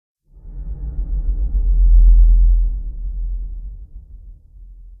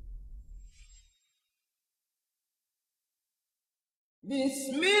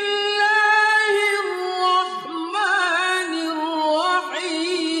بسم الله الرحمن الرحيم.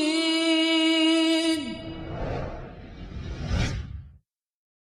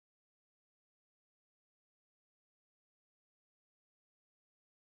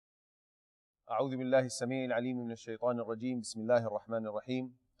 أعوذ بالله السميع العليم من الشيطان الرجيم. بسم الله الرحمن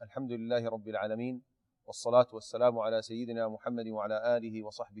الرحيم. الحمد لله رب العالمين، والصلاة والسلام على سيدنا محمد وعلى آله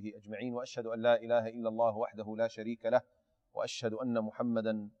وصحبه أجمعين، وأشهد أن لا إله إلا الله وحده لا شريك له، وأشهد أن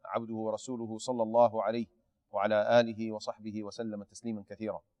محمدا عبده ورسوله صلى الله عليه وعلى آله وصحبه وسلم تسليما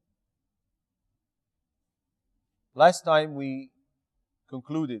كثيرا. Last time we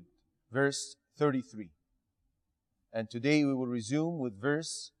concluded verse 33, and today we will resume with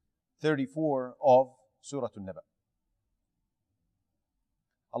verse 34 of Surah An-Naba.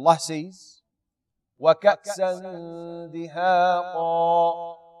 Allah says, وَكَأْسًا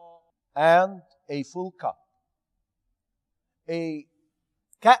دِهَاقًا, and a full cup. A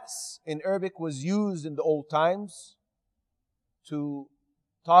ka's in Arabic was used in the old times to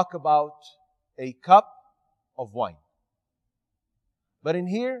talk about a cup of wine. But in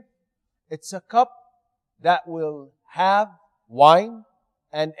here, it's a cup that will have wine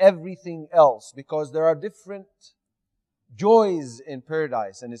and everything else, because there are different joys in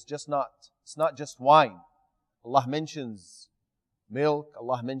paradise, and it's not just wine. Allah mentions milk,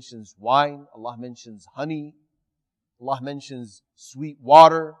 Allah mentions wine, Allah mentions honey, Allah mentions sweet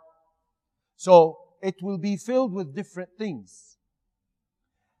water. So it will be filled with different things.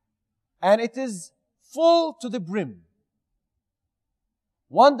 And it is full to the brim.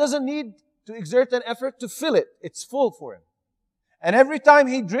 One doesn't need to exert an effort to fill it. It's full for him. And every time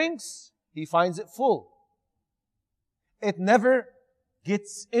he drinks, he finds it full. It never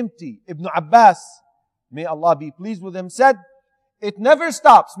gets empty. Ibn Abbas, may Allah be pleased with him, said, it never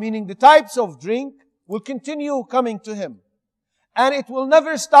stops, meaning the types of drink will continue coming to him. And it will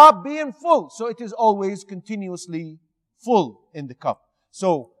never stop being full. So it is always continuously full in the cup.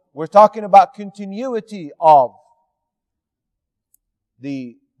 So we're talking about continuity of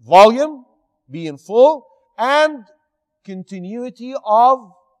the volume being full and continuity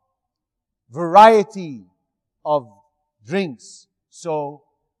of variety of drinks. So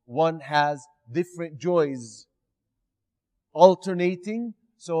one has different joys alternating,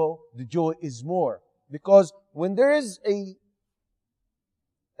 so the joy is more. Because when there is a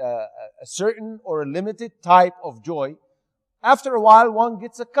certain or a limited type of joy, after a while one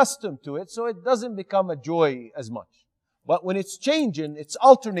gets accustomed to it, so it doesn't become a joy as much. But when it's changing, it's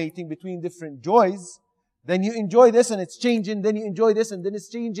alternating between different joys, then you enjoy this and it's changing, then you enjoy this and then it's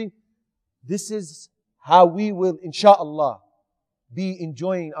changing. This is how we will, insha'Allah, be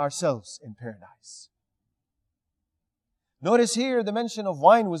enjoying ourselves in paradise. Notice here the mention of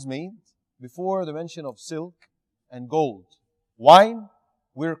wine was made before the mention of silk and gold. Wine,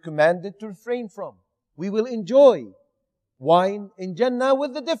 we're commanded to refrain from. We will enjoy wine in Jannah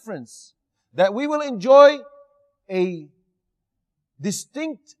with the difference that we will enjoy a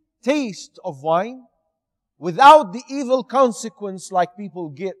distinct taste of wine without the evil consequence like people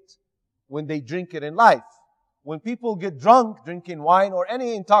get when they drink it in life. When people get drunk drinking wine or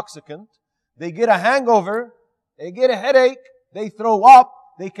any intoxicant, they get a hangover, they get a headache, they throw up,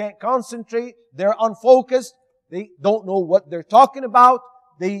 they can't concentrate, they're unfocused, they don't know what they're talking about,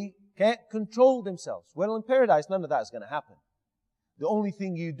 they can't control themselves. Well, in paradise, none of that is going to happen. The only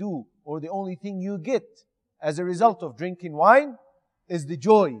thing you do or the only thing you get as a result of drinking wine is the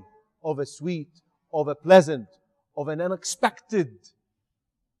joy of a sweet, of a pleasant, of an unexpected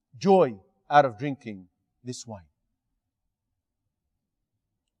joy out of drinking this wine.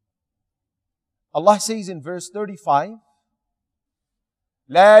 Allah says in verse 35,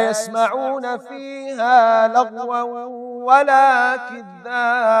 لا يسمعون فيها لغوا ولا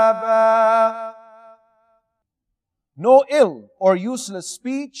كذابا. No ill or useless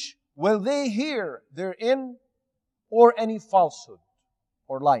speech will they hear therein, or any falsehood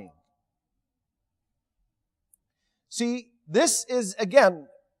or lying. See, this is again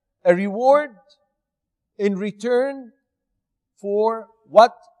a reward in return for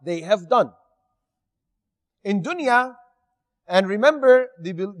what they have done. In dunya, and remember,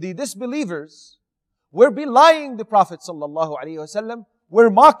 the disbelievers were belying the Prophet sallallahu alaihi wasallam, were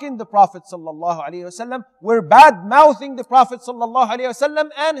mocking the Prophet sallallahu alaihi wasallam, were bad-mouthing the Prophet sallallahu alaihi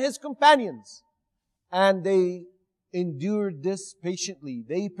wasallam and his companions. And they endured this patiently.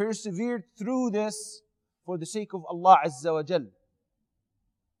 They persevered through this for the sake of Allah Azza wa Jal.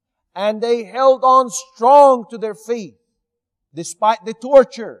 And they held on strong to their faith despite the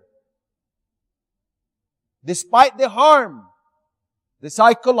torture, despite the harm, the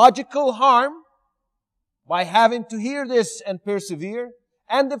psychological harm, by having to hear this and persevere,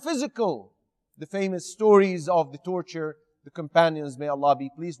 and the physical, the famous stories of the torture the companions, may Allah be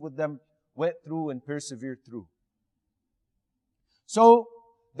pleased with them, went through and persevered through. So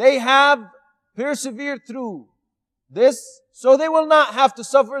they have persevered through this, so they will not have to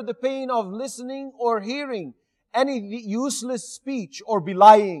suffer the pain of listening or hearing any useless speech or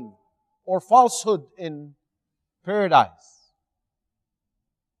belying or falsehood in paradise.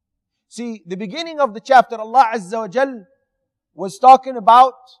 See, the beginning of the chapter, Allah Azza wa Jal was talking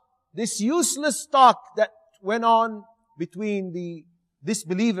about this useless talk that went on between the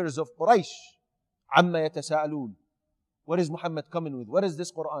disbelievers of Quraysh. عَمَّا يَتَسَاءَلُونَ. What is Muhammad coming with? What is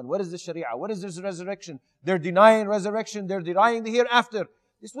this Quran? What is this Sharia? What is this resurrection? They're denying resurrection. They're denying the hereafter.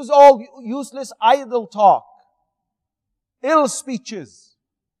 This was all useless, idle talk. Ill speeches.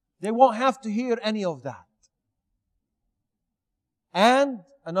 They won't have to hear any of that. And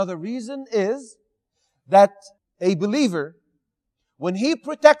another reason is that a believer, when he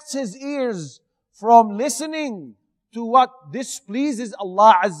protects his ears from listening to what displeases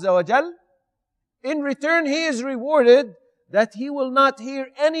Allah Azza wa Jal, in return he is rewarded that he will not hear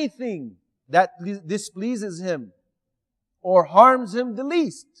anything that displeases him or harms him the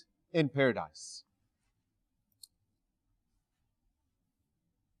least in paradise.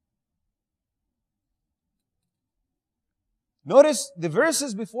 Notice the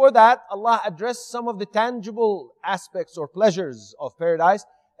verses before that, Allah addressed some of the tangible aspects or pleasures of paradise.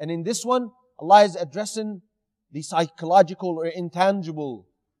 And in this one, Allah is addressing the psychological or intangible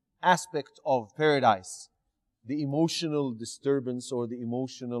aspect of paradise. The emotional disturbance or the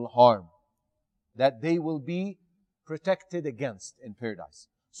emotional harm that they will be protected against in paradise.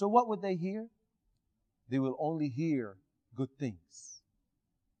 So what would they hear? They will only hear good things.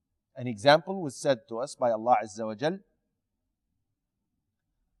 An example was said to us by Allah Azza wa Jal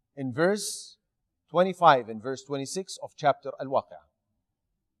in verse 25 and verse 26 of chapter Al-Waqi'ah.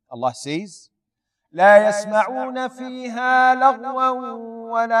 Allah says, لا يسمعون فيها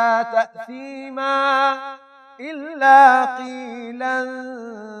لغوا ولا تأثيما إلا قيلا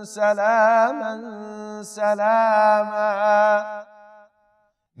سلاما سلاما.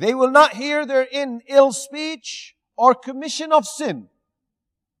 They will not hear therein ill speech or commission of sin.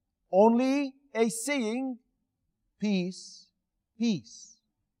 Only a saying, peace, peace.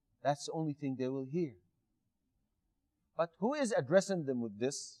 That's the only thing they will hear. But who is addressing them with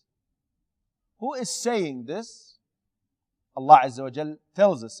this? Who is saying this? Allah Azza wa Jal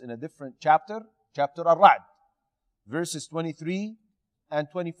tells us in a different chapter, chapter Ar-Ra'd, verses 23 and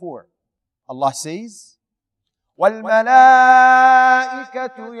 24. Allah says, وَالْمَلَائِكَةُ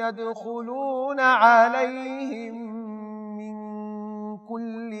يَدْخُلُونَ عَلَيْهِمْ مِنْ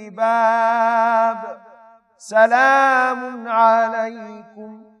كُلِّ بَابٍ سَلَامٌ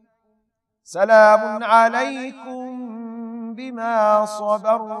عَلَيْكُمْ بِمَا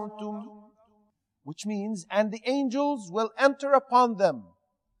صَبَرْتُمْ. Which means, and the angels will enter upon them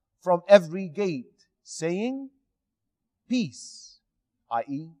from every gate, saying, peace,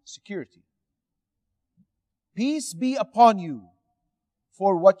 i.e. security. Peace be upon you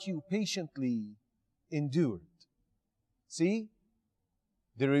for what you patiently endured. See,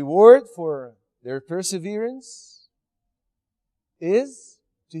 the reward for their perseverance is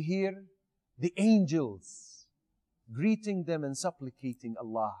to hear the angels greeting them and supplicating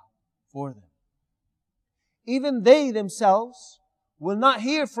Allah for them. Even they themselves will not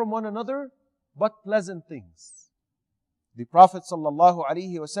hear from one another but pleasant things. The Prophet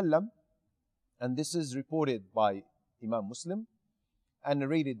ﷺ, and this is reported by Imam Muslim and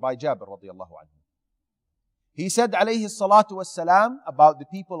narrated by Jabir radiallahu anhu. He said alayhi salatu wassalam about the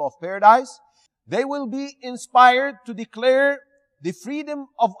people of paradise, they will be inspired to declare the freedom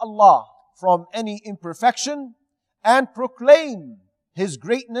of Allah from any imperfection and proclaim His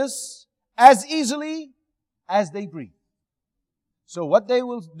greatness as easily as they breathe. So what they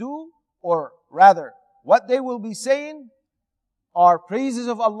will do, or rather, what they will be saying are praises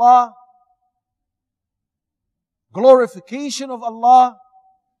of Allah, glorification of Allah.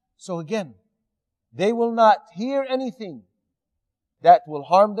 So again, they will not hear anything that will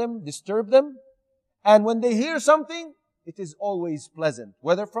harm them, disturb them. And when they hear something, it is always pleasant,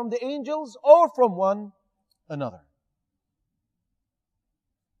 whether from the angels or from one another.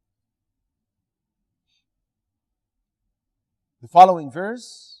 The following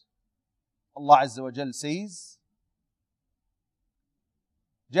verse, Allah Azza wa Jal says,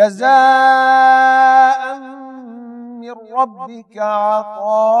 جَزَاءً مِّن رَبِّكَ عَطَاءً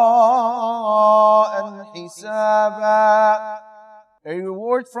حِسَابًا. A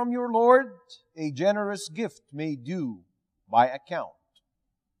reward from your Lord, a generous gift made due by account.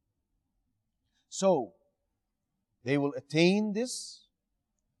 So, They will attain these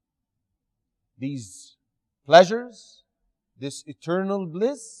pleasures, this eternal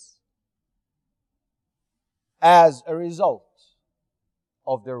bliss, as a result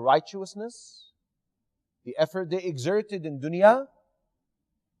of their righteousness, the effort they exerted in dunya,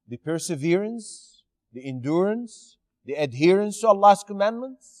 the perseverance, the endurance, the adherence to Allah's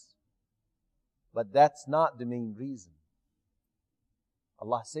commandments. But that's not the main reason.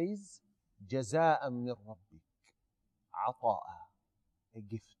 Allah says, جَزَاءً مِّن رَبِّكَ عَطَاءً, a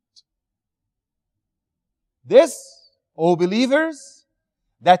gift. This, O believers,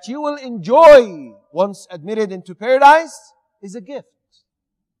 that you will enjoy once admitted into paradise is a gift.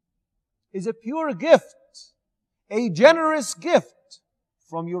 Is a pure gift. A generous gift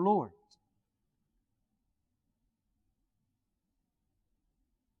from your Lord.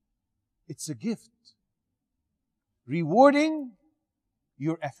 It's a gift. Rewarding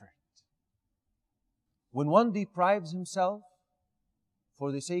your effort. When one deprives himself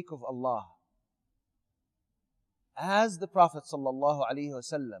for the sake of Allah, as the Prophet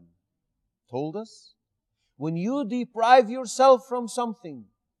ﷺ told us, when you deprive yourself from something,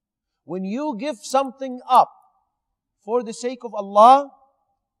 when you give something up for the sake of Allah,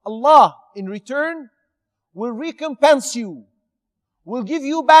 Allah in return will recompense you, will give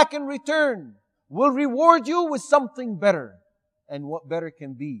you back in return, will reward you with something better. And what better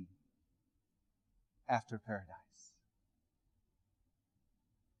can be after paradise?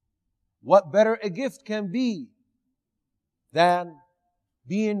 What better a gift can be than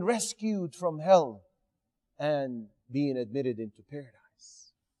being rescued from hell and being admitted into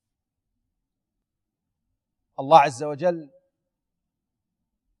paradise? Allah Azza wa Jal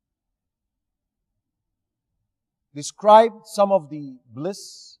described some of the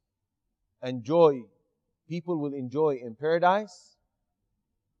bliss and joy people will enjoy in paradise.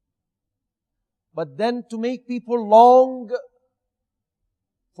 But then to make people long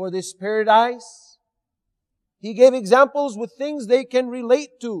for this paradise, He gave examples with things they can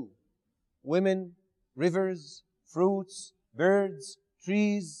relate to. Women, rivers, fruits, birds,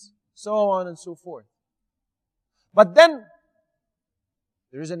 trees, so on and so forth. But then,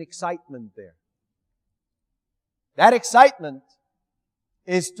 there is an excitement there. That excitement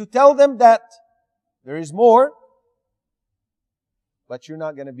is to tell them that there is more, but you're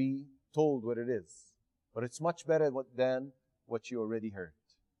not going to be told what it is. But it's much better than what you already heard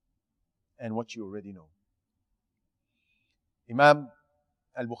and what you already know. Imam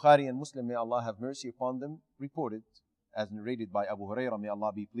al-Bukhari and Muslim, may Allah have mercy upon them, reported, as narrated by Abu Hurairah, may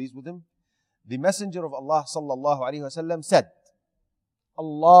Allah be pleased with him, the Messenger of Allah sallallahu alaihi wasallam said,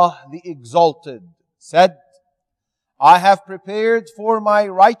 Allah the Exalted said, I have prepared for my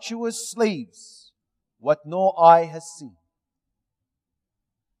righteous slaves what no eye has seen,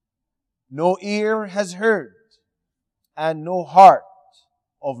 no ear has heard, and no heart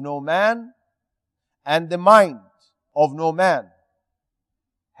of no man, and the mind of no man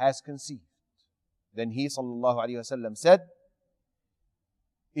has conceived. Then he sallallahu alaihi wasallam said,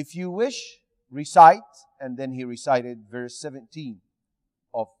 if you wish, recite, and then he recited verse 17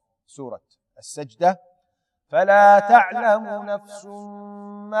 of Surah As-Sajdah. فَلَا تَعْلَمُ نَفْسٌ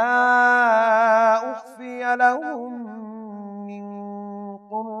مَا أُخْفِيَ لَهُم مِّن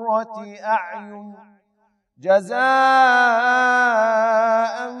قُرَّةِ أَعْيُنٍ جَزَاءً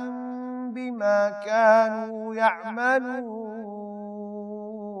بِمَا كَانُوا يَعْمَلُونَ.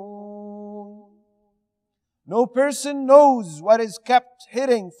 No person knows what is kept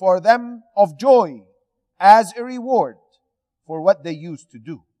hidden for them of joy as a reward for what they used to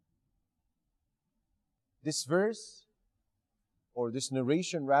do. This verse, or this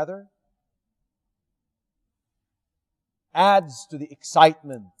narration rather, adds to the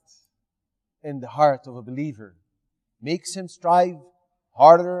excitement in the heart of a believer, makes him strive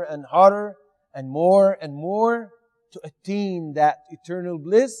harder and harder and more to attain that eternal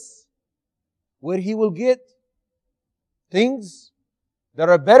bliss where he will get things that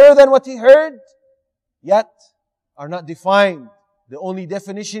are better than what he heard, yet are not defined. The only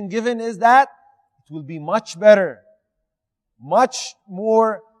definition given is that it will be much better, much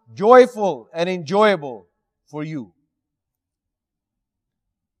more joyful and enjoyable for you.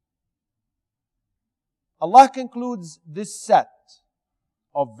 Allah concludes this set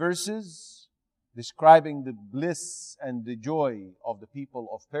of verses describing the bliss and the joy of the people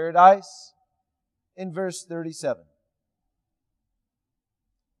of paradise in verse 37.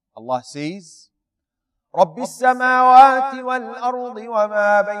 Allah says, رب السماوات والأرض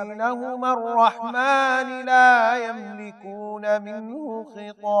وما بينهما الرحمن لا يملكون منه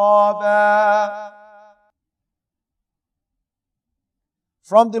خطابا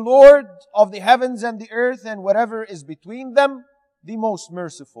from the Lord of the heavens and the earth and whatever is between them, the most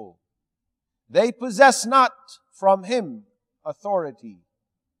merciful. They possess not from Him authority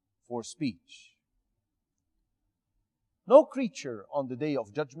for speech. No creature on the day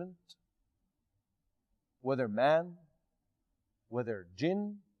of judgment, whether man, whether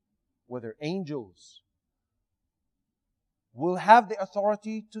jinn, whether angels, will have the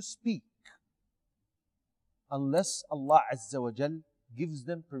authority to speak unless Allah Azza wa Jal gives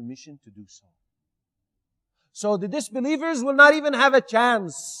them permission to do so. So the disbelievers will not even have a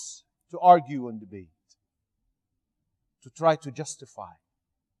chance to argue and debate, to try to justify.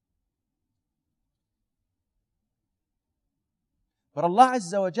 But Allah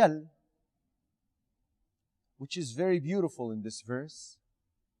Azza wa Jal, which is very beautiful in this verse,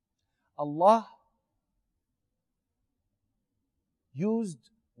 Allah used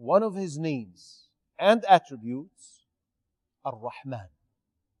one of His names and attributes, Ar-Rahman,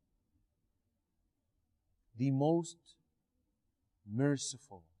 the most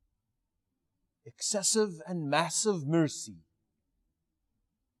merciful, excessive and massive mercy,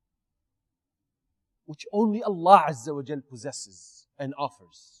 which only Allah Azza wa Jal possesses and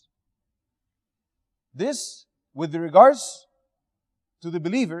offers. This, with regards to the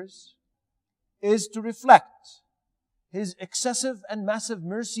believers, is to reflect His excessive and massive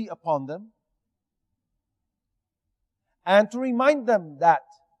mercy upon them, and to remind them that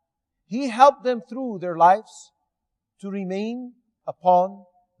He helped them through their lives to remain upon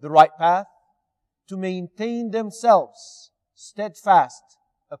the right path, to maintain themselves steadfast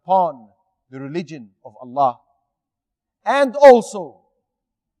upon the religion of Allah. And also,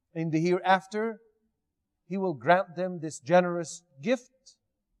 in the hereafter, He will grant them this generous gift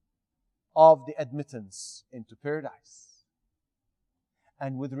of the admittance into paradise.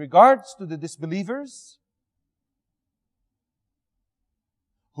 And with regards to the disbelievers,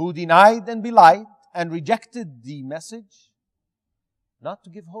 who denied and belied and rejected the message, not to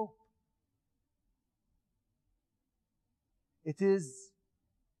give hope. It is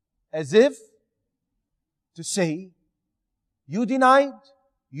as if to say, you denied,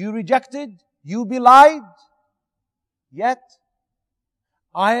 you rejected, you belied, yet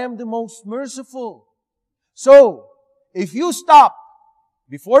I am the most merciful. So, if you stop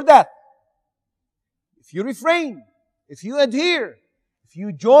before death, if you refrain, if you adhere, if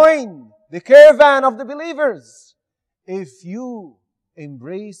you join the caravan of the believers, if you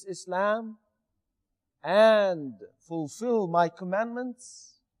embrace Islam and fulfill my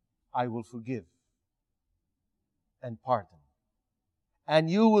commandments, I will forgive and pardon. And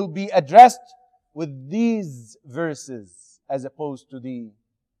you will be addressed with these verses as opposed to the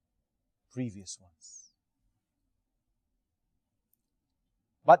previous ones.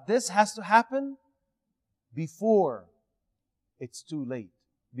 But this has to happen before it's too late,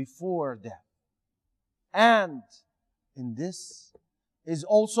 before death. And in this is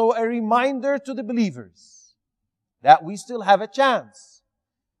also a reminder to the believers that we still have a chance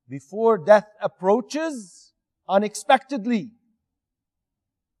before death approaches unexpectedly,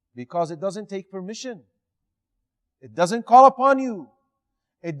 because it doesn't take permission. It doesn't call upon you.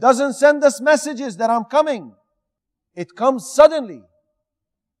 It doesn't send us messages that I'm coming. It comes suddenly.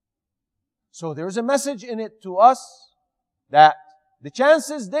 So there's a message in it to us that the chance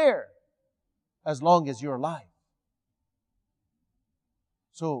is there as long as you're alive.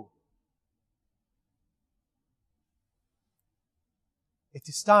 So, it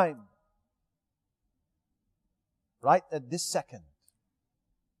is time, right at this second,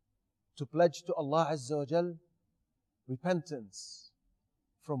 to pledge to Allah Azza wa Jal repentance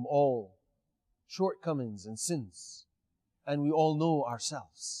from all shortcomings and sins. And we all know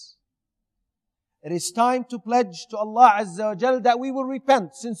ourselves. It is time to pledge to Allah Azza wa Jal that we will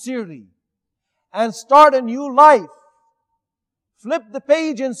repent sincerely and start a new life. Flip the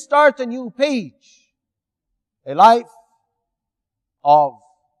page and start a new page. A life of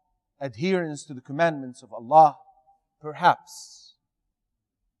adherence to the commandments of Allah. Perhaps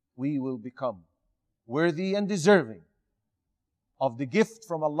we will become worthy and deserving of the gift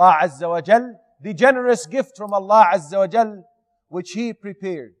from Allah Azza wa Jal, the generous gift from Allah Azza wa Jal, which He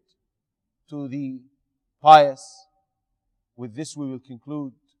prepared to the pious. With this we will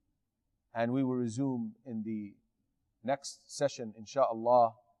conclude, and we will resume in the next session,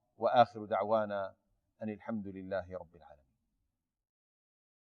 inshaAllah. Wa akhiru da'wana anil hamdulillahi rabbil alamin.